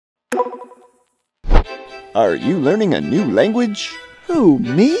Are you learning a new language? Who,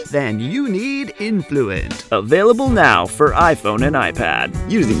 me? Then you need Influent. Available now for iPhone and iPad.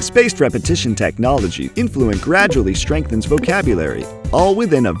 Using spaced repetition technology, Influent gradually strengthens vocabulary, all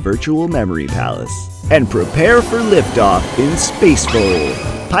within a virtual memory palace. And prepare for liftoff in Space Vole.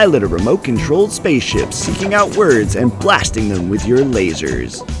 Pilot a remote-controlled spaceship seeking out words and blasting them with your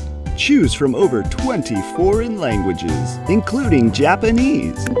lasers. Choose from over 20 foreign languages, including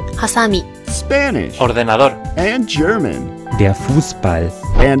Japanese, ハサミ Spanish, Ordenador. and German. Der Fußball.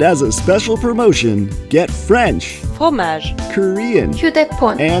 And as a special promotion, get French, Fromage Korean,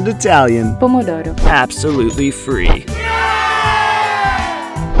 휴대폰 and Italian Pomodoro absolutely free.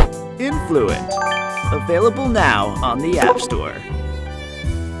 Influent. Available now on the App Store.